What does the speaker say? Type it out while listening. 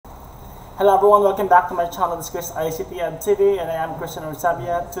Hello everyone, welcome back to my channel. This is Chris ICT and TV, and I am Christian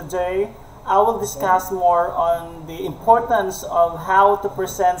Orsabia. Today, I will discuss more on the importance of how to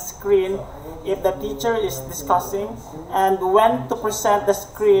present screen if the teacher is discussing, and when to present the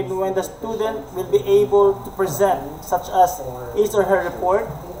screen when the student will be able to present, such as his or her report,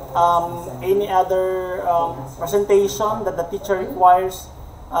 any other presentation that the teacher requires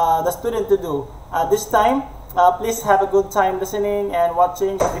the student to do. This time, please have a good time listening and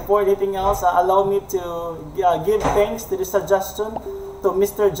watching. Before anything else, allow me to give thanks to the suggestion to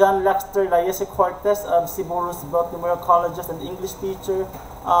Mr. John Lexter L Cortes of Cebu Roosevelt Memorial Colleges, an English teacher,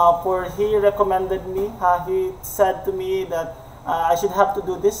 for he recommended me. He said to me that I should have to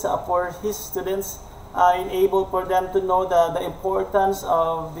do this for his students, enable for them to know the importance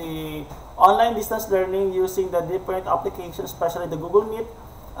of the online distance learning using the different applications, especially the Google Meet.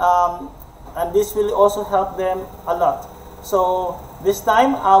 And this will also help them a lot. So this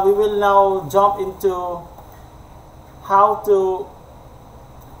time we will now jump into how to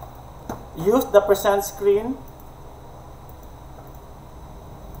use the present screen.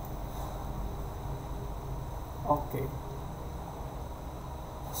 Okay.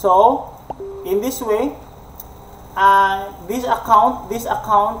 So in this way, this account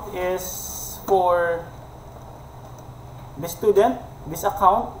is for the student. This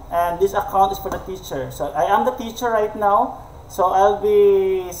account, and this account is for the teacher. So I am the teacher right now, so I'll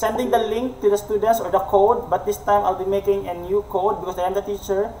be sending the link to the students or the code, but this time I'll be making a new code because I am the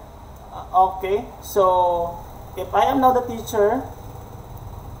teacher. Okay, so if I am now the teacher,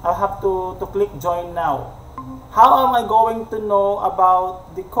 I have to click join now. How am I going to know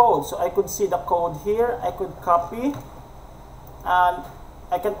about the code? So I could see the code here, I could copy, and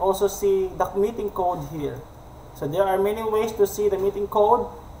I can also see the meeting code here. So there are many ways to see the meeting code,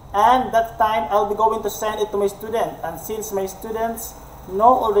 and that time I'll be going to send it to my student. And since my students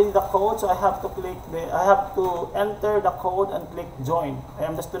know already the code, so I have to enter the code and click join. I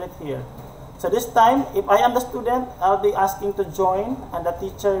am the student here. So this time, if I am the student, I'll be asking to join, and the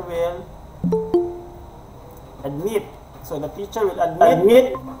teacher will admit. So the teacher will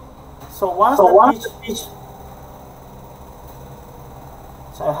admit. So once the teacher,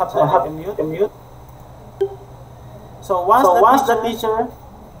 so I have to mute. So once the teacher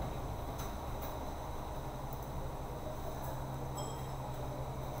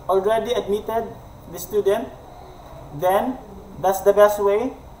already admitted the student, then that's the best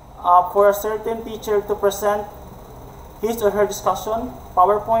way for a certain teacher to present his or her discussion,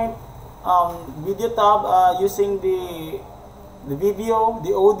 PowerPoint, video tab, using the video,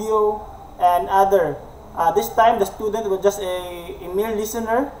 the audio, and other. This time the student will just a mere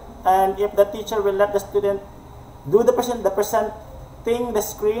listener, and if the teacher will let the student do the presenting the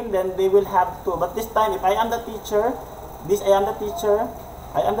screen, then they will have to. But this time, if I am the teacher,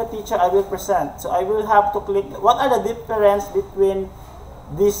 I will present. So I will have to click. What are the difference between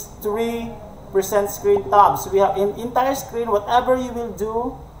these three present screen tabs? We have in entire screen. Whatever you will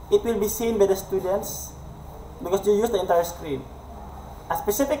do, it will be seen by the students because you use the entire screen. A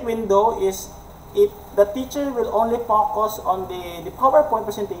specific window is if the teacher will only focus on the PowerPoint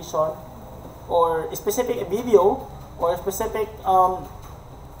presentation, or a specific video, or a specific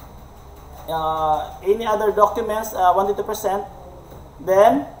any other documents wanted to present,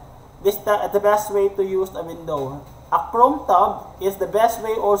 then this the best way to use a window. A Chrome tab is the best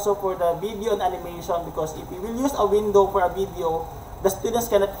way also for the video and animation, because if you will use a window for a video, the students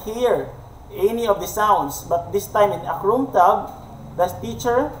cannot hear any of the sounds. But this time in a Chrome tab, the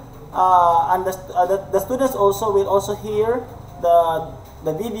teacher and the students also will also hear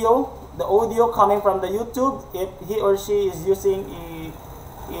the video, the audio coming from the YouTube, if he or she is using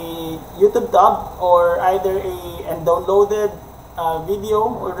a YouTube tab, or either a downloaded video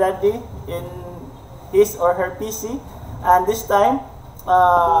already in his or her PC. And this time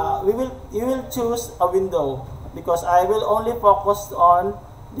you will choose a window, because I will only focus on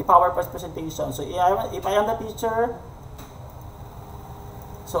the PowerPoint presentation. So if I am the teacher,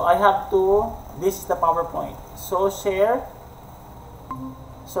 so I have to, this is the PowerPoint, so share,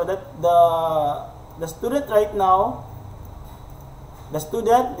 so that the student right now, this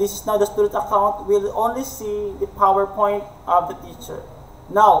is now the student account, will only see the PowerPoint of the teacher.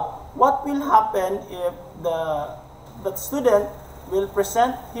 Now, what will happen if the student will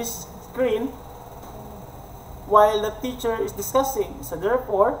present his screen while the teacher is discussing? So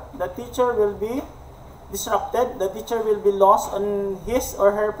therefore, the teacher will be disrupted. The teacher will be lost on his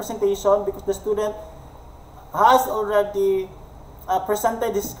or her presentation because the student has already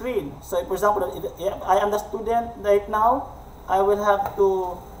presented the screen. So for example, if I am the student right now, I will have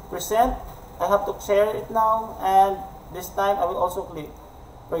to present, I have to share it now, and this time I will also click.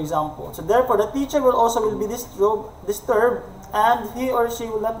 for example. So therefore, the teacher will also be disturbed, and he or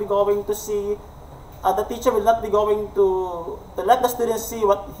she will not be going to see. The teacher will not be going to let the student see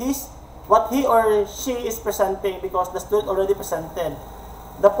what he or she is presenting, because the student already presented.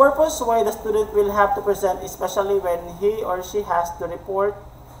 The purpose why the student will have to present, especially when he or she has to report,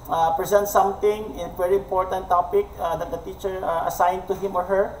 present something in a very important topic that the teacher assigned to him or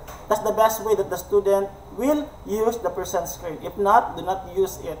her, that's the best way that the student will use the present screen. If not, do not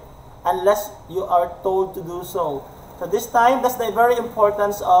use it unless you are told to do so. So this time, that's the very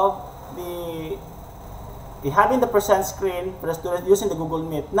importance of having the present screen for the student using the Google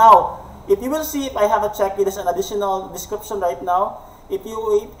Meet. Now, if you will see, if I have a check, it is an additional description right now. If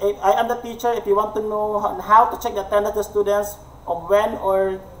I am the teacher, if you want to know how to check the attendance of the students, of when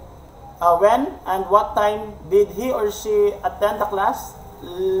and what time did he or she attend the class,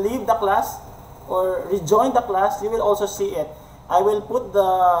 leave the class, or rejoin the class, you will also see it. I will put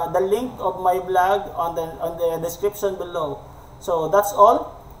the link of my blog on the description below. So that's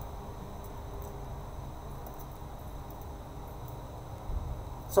all.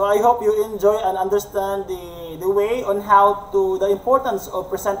 So I hope you enjoy and understand the way on the importance of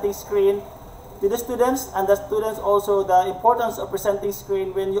presenting screen to the students, and the students also the importance of presenting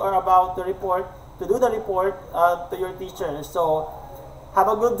screen when you are about to do the report to your teacher. So have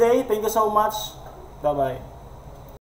a good day. Thank you so much. Bye-bye.